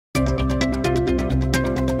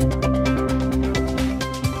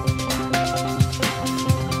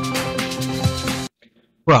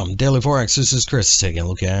From DailyForex, this is Chris taking a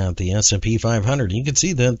look at the S&P 500. You can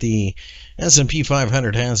see that the S&P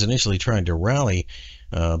 500 has initially tried to rally,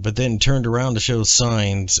 but then turned around to show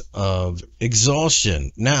signs of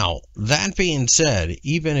exhaustion. Now, that being said,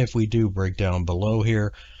 even if we do break down below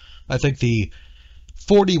here, I think the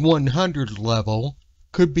 4100 level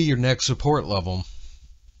could be your next support level.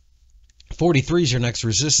 43 is your next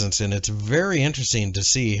resistance, and it's very interesting to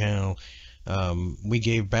see how we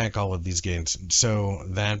gave back all of these gains. So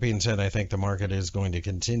that being said, I think the market is going to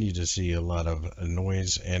continue to see a lot of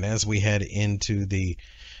noise, and as we head into the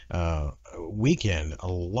weekend, a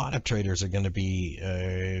lot of traders are going to be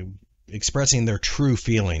expressing their true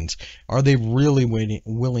feelings. Are they really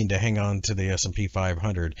willing to hang on to the S&P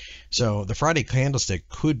 500? So the Friday candlestick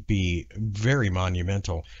could be very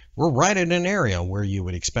monumental. We're right in an area where you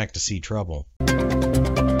would expect to see trouble.